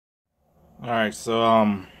All right,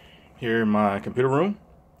 so here in my computer room,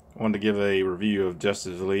 I wanted to give a review of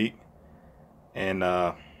Justice League, and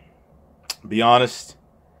be honest,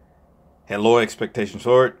 had low expectations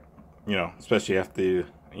for it. Especially after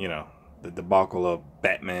the debacle of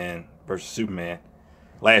Batman versus Superman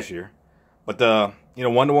last year. But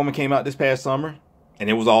Wonder Woman came out this past summer, and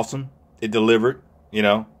it was awesome. It delivered.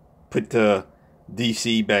 Put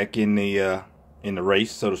DC back in the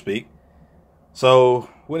race, so to speak. So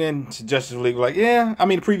went into Justice League like, yeah, I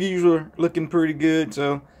mean the previews were looking pretty good.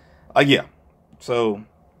 So yeah. So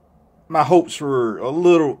my hopes were a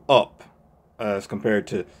little up as compared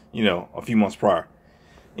to, a few months prior.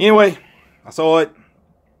 Anyway, I saw it,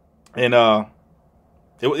 and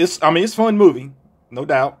it's a fun movie, no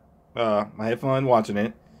doubt. I had fun watching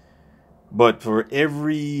it. But for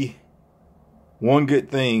every one good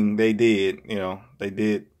thing they did, they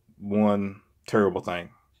did one terrible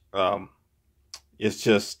thing. It's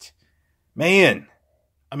just, man.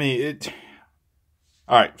 I mean, it.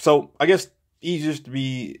 All right, so I guess easiest to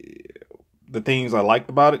be the things I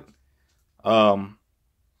liked about it. The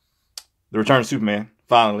Return of Superman,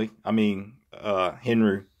 finally. I mean,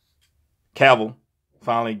 Henry Cavill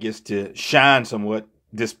finally gets to shine somewhat,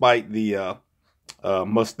 despite the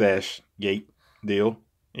mustache gate deal.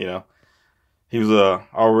 He was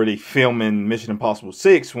already filming Mission Impossible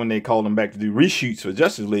 6 when they called him back to do reshoots for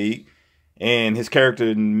Justice League. And his character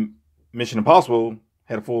in Mission Impossible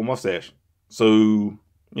had a full mustache. So,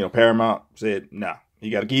 Paramount said, nah, you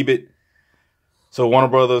got to keep it. So Warner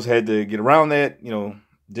Brothers had to get around that,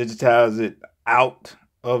 digitize it out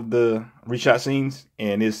of the reshot scenes.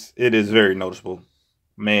 And it is very noticeable.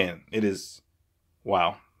 Man, it is,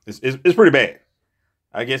 wow. It's pretty bad.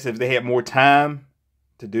 I guess if they had more time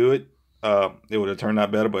to do it, it would have turned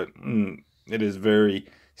out better. But it is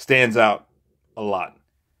stands out a lot.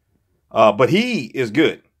 But he is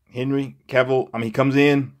good. Henry Cavill, I mean, he comes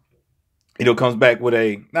in, comes back with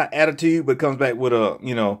a, not attitude, but comes back with a,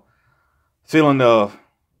 feeling of,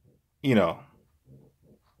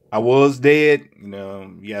 I was dead.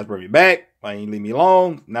 You guys brought me back. Why didn't you leave me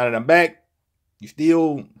alone? Now that I'm back, you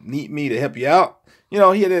still need me to help you out. He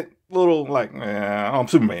had that little, like, I'm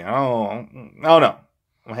Superman. I don't know.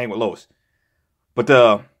 I'm hang with Lois. But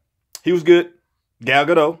he was good. Gal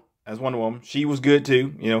Gadot as Wonder Woman, she was good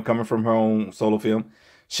too, coming from her own solo film.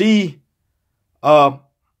 There are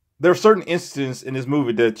certain instances in this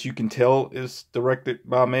movie that you can tell is directed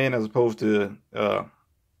by a man as opposed to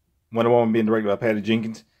Wonder Woman being directed by Patty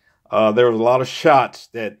Jenkins. There was a lot of shots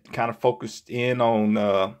that kind of focused in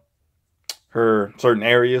on her certain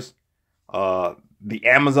areas. The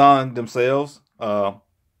Amazon themselves,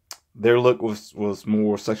 their look was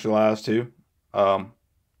more sexualized too.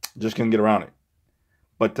 Just couldn't get around it.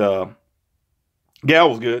 But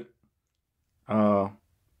Gal was good. Who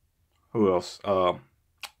else?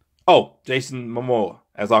 Jason Momoa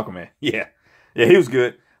as Aquaman. Yeah, he was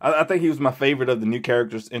good. I think he was my favorite of the new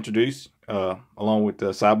characters introduced, along with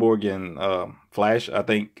Cyborg and Flash. I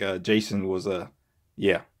think Jason was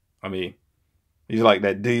yeah. I mean, he's like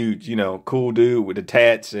that dude, cool dude with the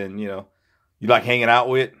tats, and you like hanging out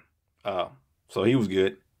with. So he was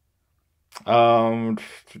good.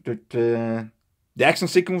 The action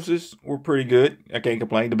sequences were pretty good. I can't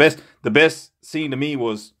complain. The best scene to me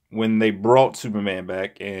was when they brought Superman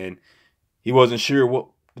back and he wasn't sure what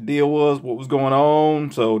the deal was, what was going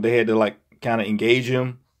on. So they had to like kind of engage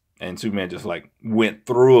him, and Superman just like went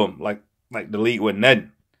through him like the lead wasn't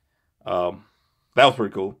nothing. That was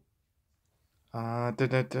pretty cool. What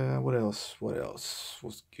else? What else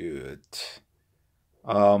was good?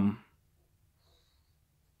 I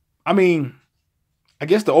mean, I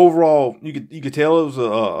guess the overall you could tell it was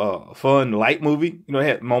a fun light movie. It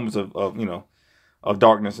had moments of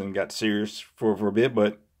darkness and got serious for a bit,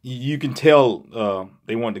 but you can tell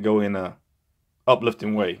they wanted to go in a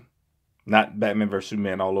uplifting way, not Batman vs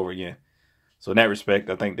Superman all over again. So in that respect,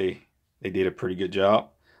 I think they did a pretty good job.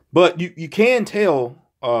 But you can tell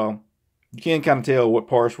you can kind of tell what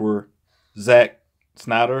parts were Zack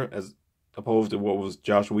Snyder as opposed to what was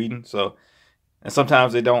Josh Whedon. So, and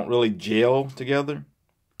sometimes they don't really gel together.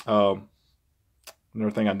 Another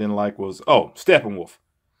thing I didn't like was, Steppenwolf.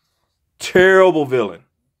 Terrible villain.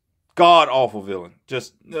 God awful villain.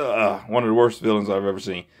 Just one of the worst villains I've ever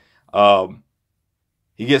seen.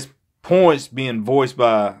 He gets points being voiced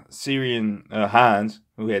by Syrian Hines,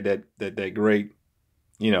 who had that great,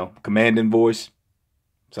 commanding voice.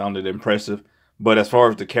 Sounded impressive. But as far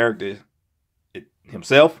as the character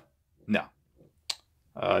himself, no.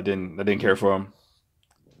 I didn't care for him.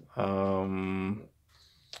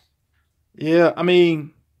 Yeah, I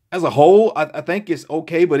mean, as a whole, I think it's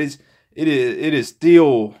okay, but it is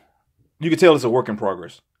still you can tell it's a work in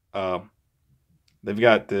progress. They've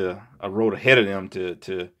got a road ahead of them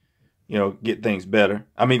to get things better.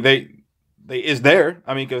 I mean, it's there.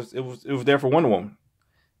 I mean, because it was there for Wonder Woman.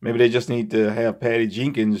 Maybe they just need to have Patty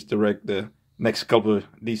Jenkins direct the next couple of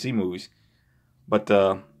DC movies. But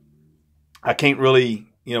I can't really,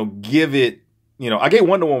 give it, I gave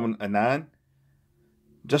Wonder Woman a 9.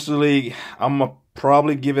 Justice League, I'm going to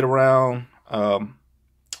probably give it around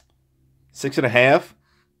 6.5.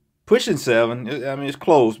 Pushing 7. I mean, it's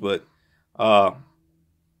close, but,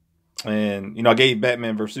 and, I gave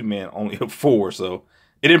Batman vs. Superman only a 4, so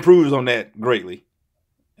it improves on that greatly.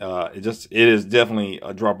 It is definitely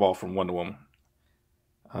a drop off from Wonder Woman.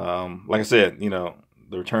 Like I said, the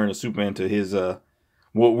return of Superman to his,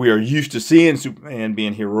 what we are used to seeing, Superman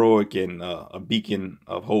being heroic and a beacon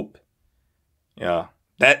of hope. Yeah,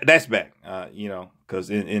 that's back. Because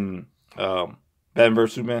in Batman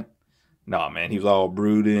vs. Superman, nah, man, he was all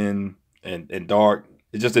brooding and dark.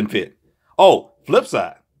 It just didn't fit. Oh, flip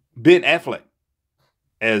side, Ben Affleck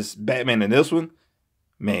as Batman in this one,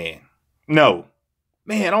 man, no.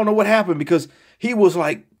 Man, I don't know what happened because he was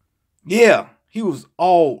like, yeah, he was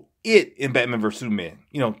all it in Batman vs. Superman.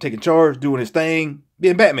 Taking charge, doing his thing,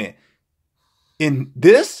 being Batman. In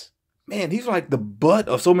this, man, he's like the butt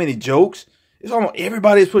of so many jokes. It's almost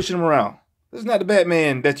everybody is pushing him around. This is not the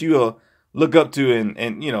Batman that you look up to and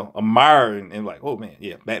admire and like, oh man,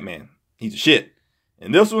 yeah, Batman, he's a shit.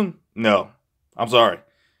 And this one, no, I'm sorry.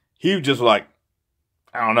 He was just like,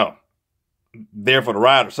 I don't know, there for the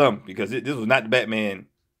ride or something, because this was not the Batman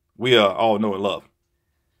we all know and love.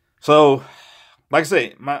 So, like I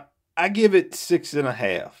say, I give it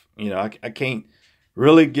 6.5. I can't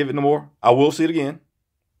really give it no more. I will see it again.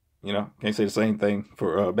 Can't say the same thing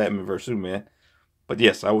for Batman vs. Superman. But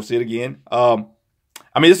yes, I will see it again. I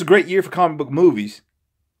mean, it's a great year for comic book movies.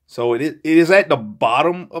 So it is at the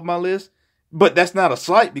bottom of my list. But that's not a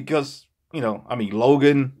slight because,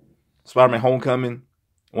 Logan, Spider-Man Homecoming,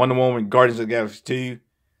 Wonder Woman, Guardians of the Galaxy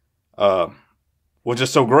 2 was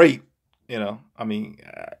just so great.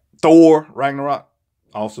 Thor, Ragnarok,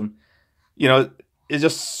 awesome. It's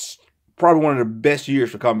just probably one of the best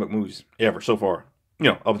years for comic book movies ever so far.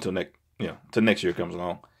 Up until next year comes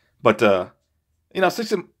along. But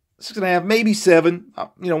 6.5, maybe 7.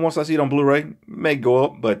 Once I see it on Blu-ray, may go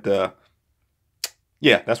up. But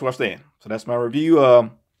yeah, that's where I stand. So that's my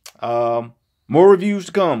review. More reviews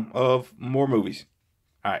to come of more movies.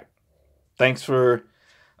 All right. Thanks for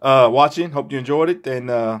watching. Hope you enjoyed it.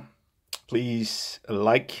 And please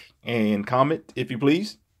like and comment if you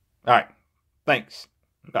please. All right. Thanks.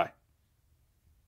 Bye.